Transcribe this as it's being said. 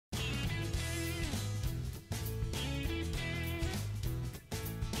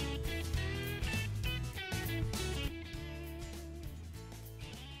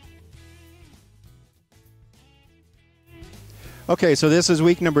Okay, so this is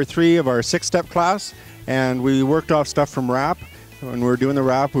week number 3 of our 6-step class, and we worked off stuff from rap. When we were doing the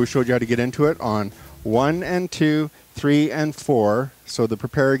rap, we showed you how to get into it on 1 and 2, 3 and 4. So the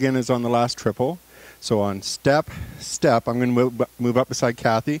prepare again is on the last triple. So on step, step, I'm going to move up beside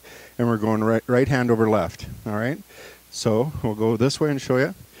Kathy, and we're going right hand over left. All right? So we'll go this way and show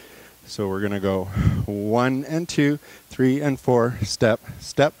you. So we're going to go 1 and 2, 3 and 4, step,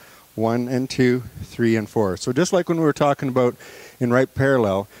 step. 1 and 2, 3 and 4. So just like when we were talking about in right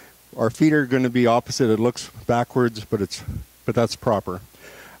parallel, our feet are going to be opposite. It looks backwards, but that's proper.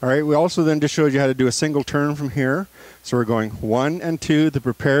 All right. We also then just showed you how to do a single turn from here. So we're going 1 and 2. The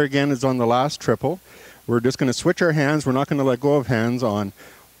prepare again is on the last triple. We're just going to switch our hands. We're not going to let go of hands on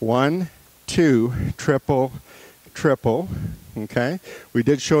 1, 2, triple, triple. Okay. We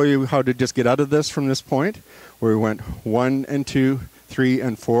did show you how to just get out of this from this point, where we went 1 and 2, 3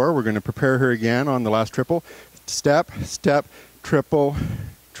 and 4. We're going to prepare her again on the last triple. Step, step, triple,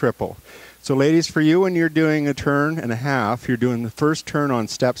 triple. So ladies, for you, when you're doing a turn and a half, you're doing the first turn on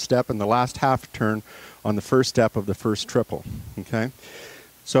step, step, and the last half turn on the first step of the first triple. Okay?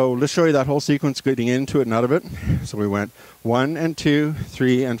 So let's show you that whole sequence, getting into it and out of it. So we went 1 and 2,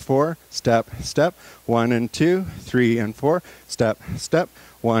 3 and 4, step, step, 1 and 2, 3 and 4, step, step,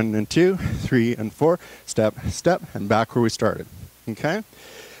 1 and 2, 3 and 4, step, step, and back where we started. Okay?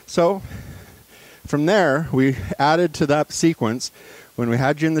 So from there, we added to that sequence when we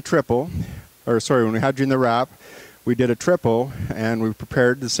had you in the triple, when we had you in the wrap, we did a triple and we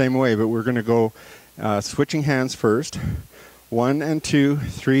prepared the same way, but we're going to go switching hands first. 1 and 2,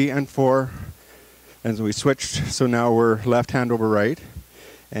 3 and 4, and we switched, so now we're left hand over right,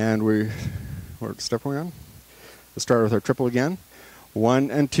 and what step are we on? Let's start with our triple again. 1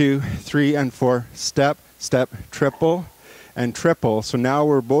 and 2, 3 and 4, step, step, triple, and triple. So now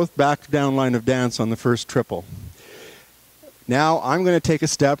we're both back down line of dance on the first triple. Now I'm going to take a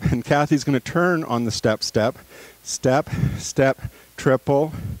step, and Kathy's going to turn on the step, step, step, step,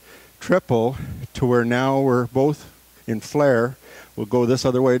 triple, triple, to where now we're both in flare. We'll go this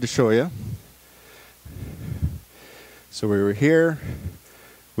other way to show you. So we were here,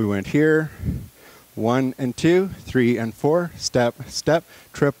 we went here, 1 and 2, 3 and 4, step, step,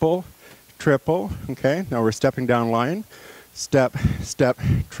 triple, triple. Okay, now we're stepping down line. Step, step,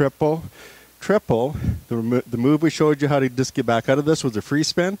 triple, triple. The move we showed you how to just get back out of this was a free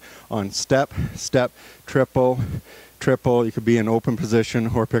spin on step, step, triple, triple. You could be in open position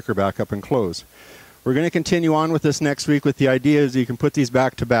or pick her back up and close. We're going to continue on with this next week with the idea is you can put these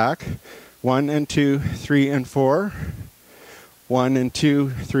back to back. 1 and 2, 3 and 4. 1 and 2,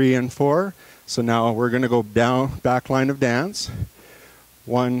 3 and 4. So now we're going to go down back line of dance.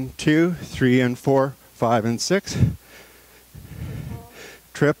 1, 2, 3 and 4, 5 and 6.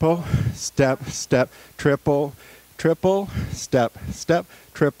 Triple, step, step, triple, triple, step, step,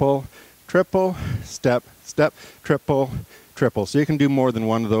 triple, triple, step, step, triple, triple. So you can do more than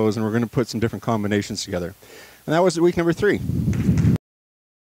one of those, and we're going to put some different combinations together. And that was week number 3.